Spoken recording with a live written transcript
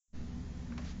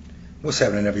What's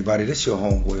happening, everybody? This is your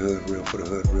homeboy Hood Real for the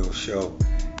Hood Real show,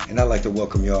 and I'd like to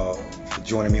welcome y'all for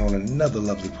joining me on another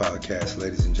lovely podcast,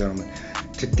 ladies and gentlemen.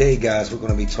 Today, guys, we're going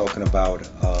to be talking about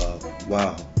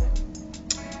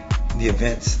the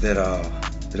events that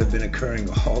have been occurring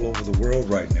all over the world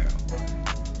right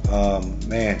now.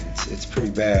 Man, it's pretty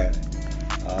bad.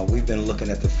 We've been looking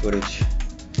at the footage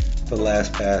for the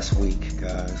last past week,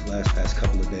 guys, last past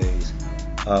couple of days.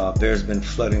 There's been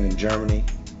flooding in Germany.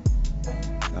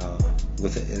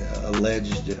 With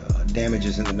alleged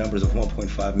damages in the numbers of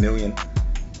 1.5 million.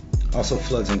 Also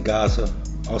floods in Gaza,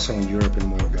 also in Europe and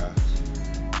more, guys.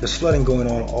 There's flooding going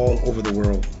on all over the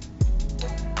world.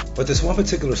 But this one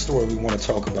particular story we want to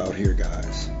talk about here,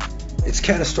 guys, it's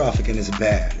catastrophic and it's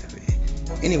bad.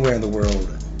 Anywhere in the world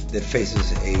that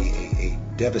faces a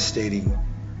devastating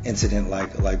incident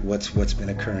like what's been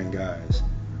occurring, guys,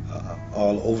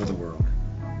 all over the world.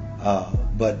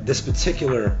 But this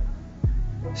particular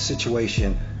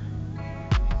situation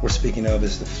we're speaking of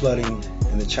is the flooding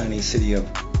in the Chinese city of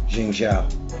Zhengzhou.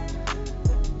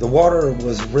 The water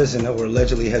was risen, or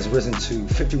allegedly has risen, to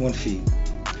 51 feet.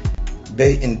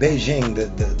 In Beijing,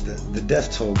 the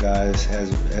death toll, guys,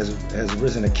 has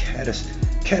risen to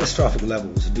catastrophic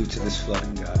levels due to this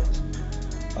flooding, guys.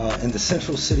 In the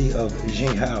central city of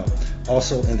Zhengzhou,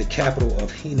 also in the capital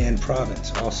of Henan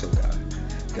province, also,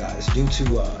 guys, due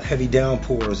to heavy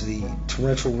downpours, the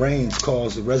torrential rains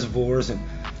caused the reservoirs and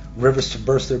rivers to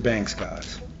burst their banks,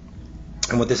 guys.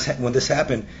 And when this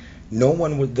happened,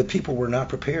 the people were not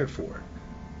prepared for it.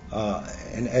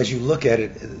 And as you look at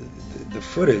it, the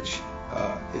footage,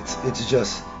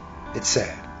 it's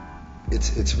sad.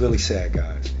 It's really sad,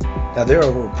 guys. Now there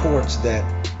are reports that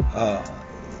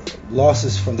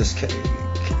losses from this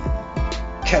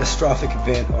catastrophic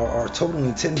event are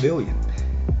totaling 10 billion.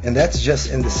 And that's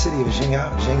just in the city of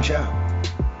Zhengzhou.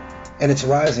 And it's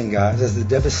rising, guys, as the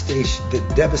devastation, the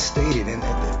devastation,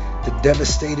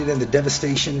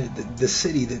 the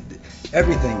city,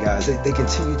 everything, guys. They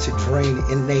continue to drain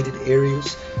inundated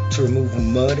areas to remove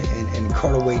mud and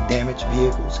cart away damaged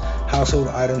vehicles, household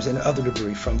items, and other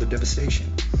debris from the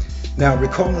devastation. Now,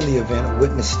 recalling the event, a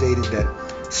witness stated that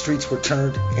streets were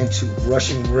turned into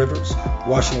rushing rivers,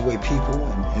 washing away people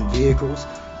and vehicles,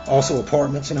 also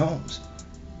apartments and homes.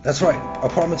 That's right,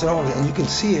 apartments and homes, and you can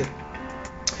see it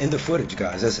in the footage,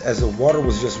 guys. As the water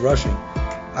was just rushing,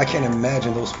 I can't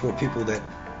imagine those poor people that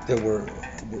were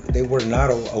not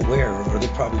aware, or they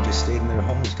probably just stayed in their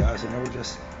homes, guys, and they were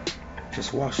just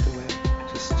washed away,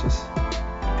 just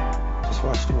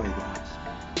washed away, guys.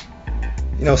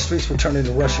 You know, streets were turned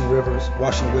into rushing rivers,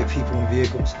 washing away people and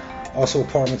vehicles, also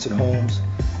apartments and homes.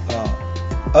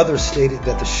 Others stated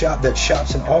that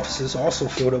shops and offices also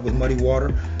filled up with muddy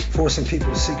water, forcing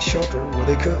people to seek shelter where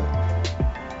they could.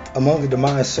 Among the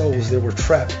demised souls, they were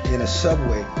trapped in a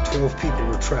subway. 12 people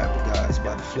were trapped, guys,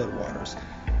 by the floodwaters.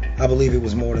 I believe it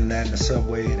was more than that in the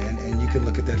subway, and you can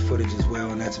look at that footage as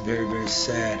well, and that's very, very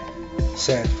sad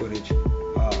footage.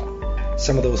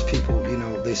 Some of those people, you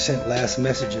know, they sent last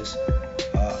messages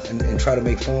and try to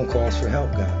make phone calls for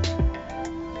help, guys.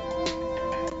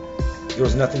 There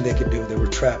was nothing they could do. They were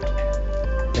trapped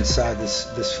inside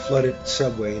this flooded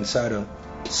subway, inside a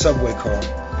subway car,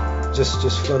 just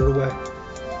flooded away.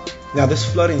 Now, this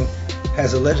flooding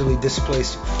has allegedly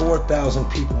displaced 4,000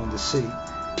 people in the city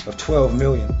of 12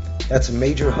 million. That's a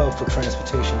major hub for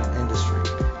transportation and industry,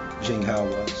 Zhengzhou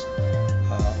was.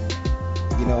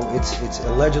 You know, it's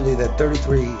allegedly that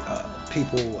 33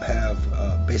 people have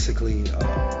basically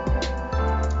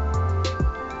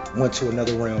went to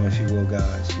another realm, if you will,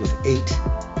 guys, with 8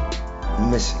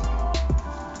 missing.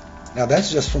 Now,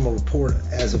 that's just from a report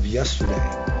as of yesterday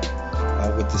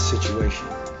with the situation.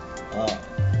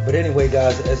 But anyway,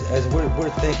 guys, as we're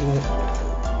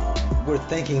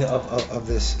thinking of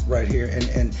this right here,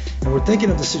 and we're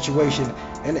thinking of the situation,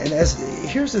 and as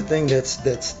here's the thing that's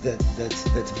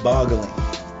boggling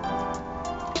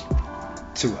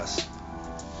to us.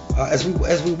 As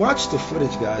we watch the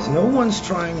footage, guys, no one's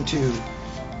trying to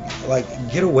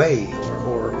get away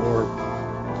or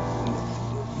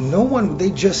no one. They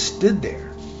just stood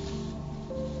there.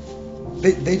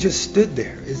 They just stood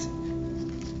there. It's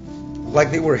like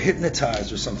they were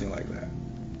hypnotized or something like that.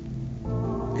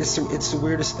 It's the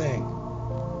weirdest thing.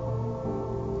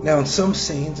 Now, in some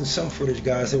scenes, in some footage,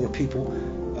 guys, there were people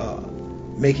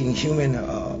making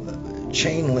human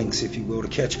chain links, if you will, to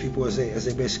catch people as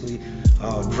they basically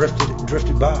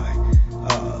drifted by.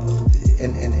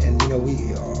 And you know,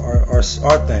 our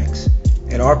thanks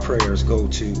and our prayers go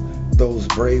to those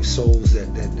brave souls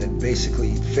that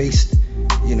basically faced,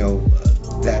 you know,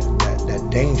 that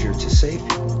danger to save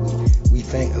people. We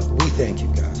thank you,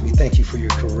 guys. We thank you for your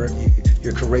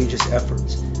your courageous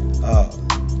efforts.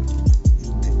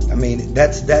 I mean,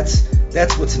 that's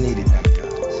what's needed now,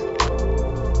 guys.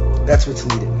 That's what's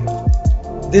needed now.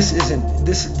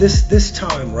 This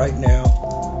time right now,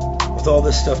 with all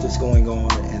this stuff that's going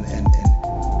on and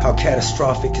how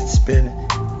catastrophic it's been,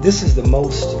 this is the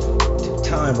most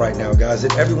time right now, guys,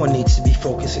 that everyone needs to be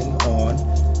focusing on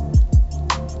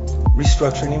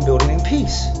restructuring and building in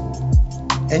peace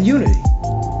and unity.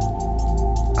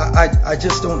 I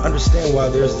just don't understand why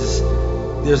there's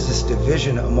this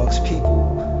division amongst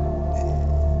people.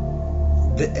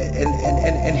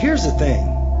 And here's the thing.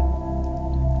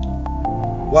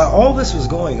 While all this was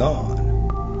going on,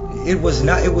 I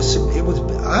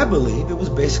believe it was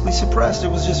basically suppressed. It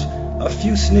was just a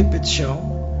few snippets shown.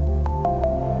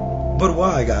 But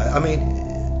why, guys? I mean,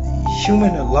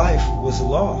 human life was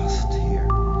lost here.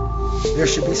 There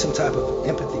should be some type of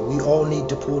empathy. We all need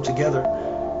to pull together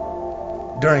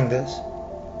during this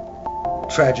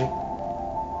tragic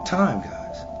time,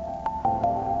 guys.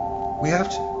 We have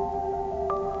to.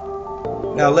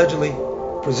 Now, allegedly,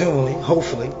 presumably,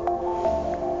 hopefully,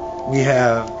 we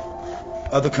have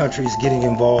other countries getting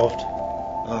involved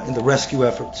in the rescue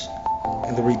efforts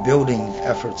and the rebuilding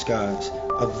efforts, guys,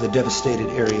 of the devastated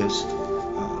areas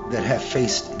that have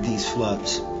faced these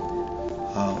floods.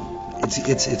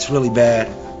 It's really bad.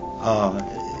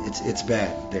 It's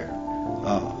bad there.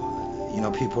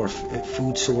 People are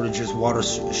food shortages, water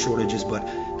shortages, but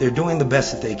they're doing the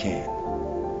best that they can.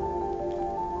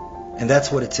 And that's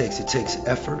what it takes. It takes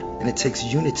effort and it takes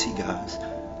unity, guys,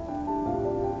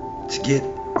 to get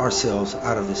ourselves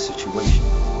out of this situation.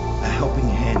 A helping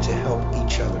hand to help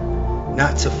each other,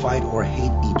 not to fight or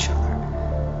hate each other.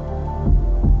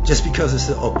 Just because it's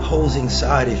the opposing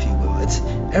side, if you will.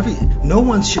 No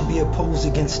one should be opposed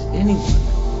against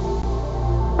anyone.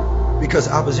 Because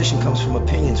opposition comes from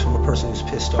opinions from a person who's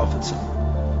pissed off at someone.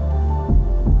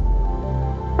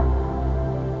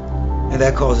 And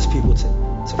that causes people to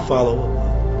follow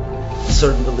a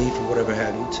certain belief or whatever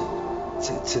have you,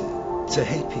 to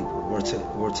hate people or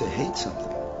to hate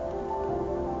something.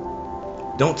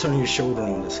 Don't turn your shoulder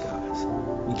on this, guys.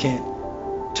 We can't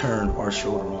turn our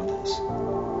shoulder on this.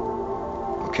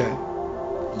 Okay?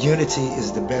 Unity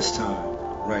is the best time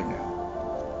right now.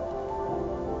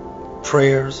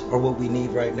 Prayers are what we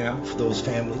need right now for those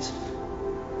families.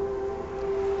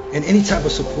 And any type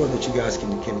of support that you guys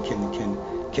can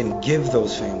give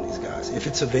those families, guys, if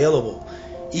it's available,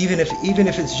 even if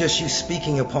it's just you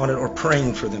speaking upon it or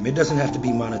praying for them. It doesn't have to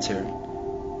be monetary.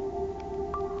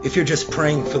 If you're just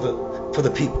praying for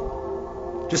the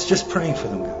people, just praying for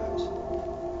them, guys,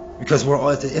 because we're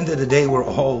all, at the end of the day, we're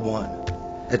all one.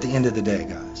 At the end of the day,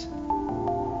 guys,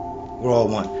 we're all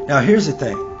one. Now, here's the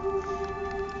thing.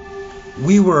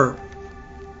 We were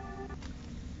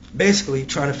basically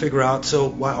trying to figure out, so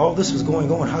while all this was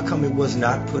going on, how come it was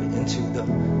not put into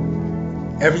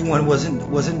everyone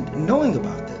wasn't knowing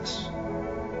about this?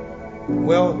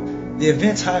 Well, the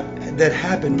events that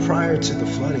happened prior to the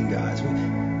flooding, guys,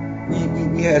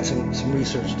 we had some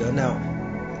research done. Now,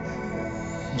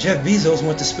 Jeff Bezos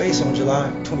went to space on July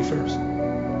 21st.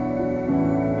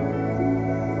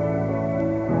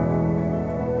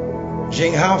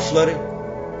 Zhengzhou flooded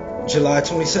July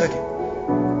 22nd.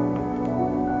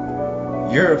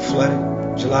 Europe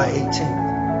flooded July 18th.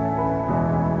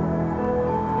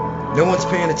 No one's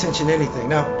paying attention to anything.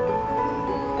 Now,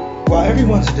 while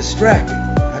everyone's distracted,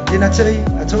 didn't I tell you?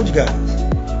 I told you guys.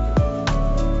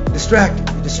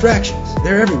 Distractions,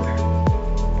 they're everywhere.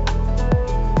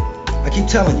 I keep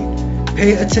telling you,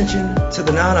 pay attention to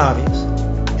the non-obvious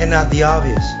and not the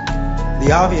obvious.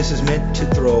 The obvious is meant to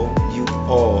throw you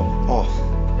all off.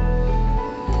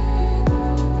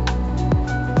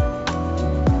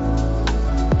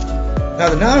 Now,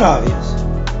 the non-obvious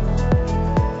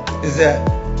is that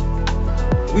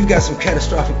we've got some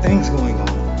catastrophic things going on,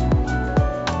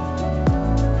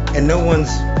 and no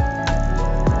one's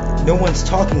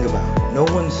talking about it. No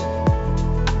one's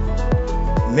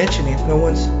mentioning it.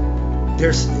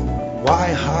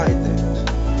 Why hide things?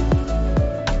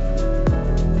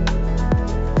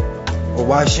 Or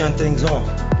why shun things off?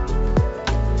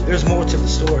 There's more to the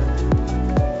story.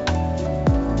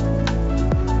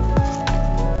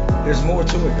 There's more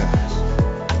to it, guys.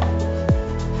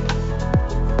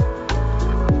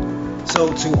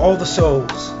 So to all the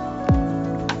souls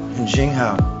in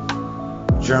Zhengzhou,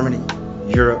 Germany,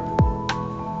 Europe,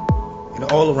 and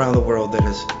all around the world that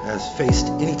has faced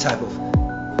any type of,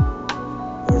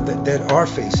 or that are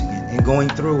facing it and going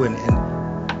through, and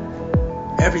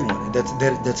everyone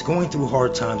that's going through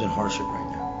hard times and hardship right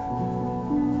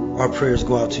now, our prayers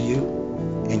go out to you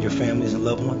and your families and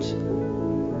loved ones.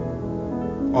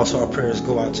 Also, our prayers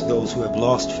go out to those who have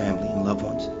lost family and loved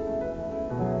ones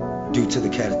due to the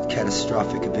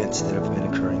catastrophic events that have been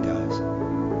occurring, guys.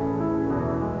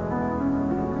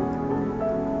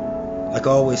 Like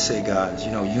I always say, guys,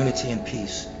 unity and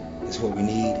peace is what we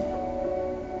need,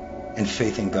 and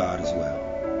faith in God as well.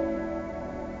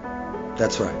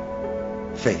 That's right,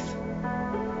 faith.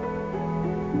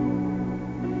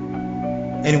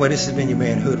 Anyway, this has been your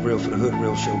man Hood Real for the Hood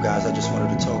Real Show, guys. I just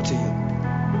wanted to talk to you.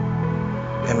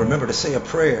 And remember to say a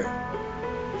prayer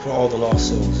for all the lost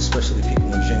souls, especially the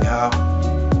people in Zhengzhou,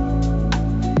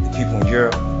 the people in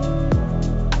Europe,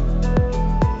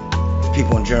 the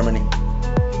people in Germany,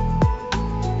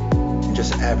 and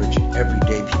just average,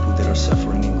 everyday people that are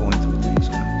suffering and going through things,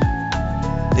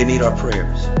 guys. They need our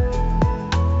prayers.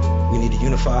 We need to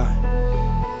unify.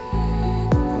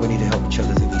 We need to help each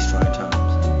other through these trying times.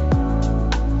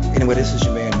 Anyway, this is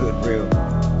your man Hood Real.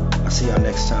 I'll see y'all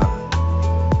next time.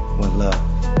 One love.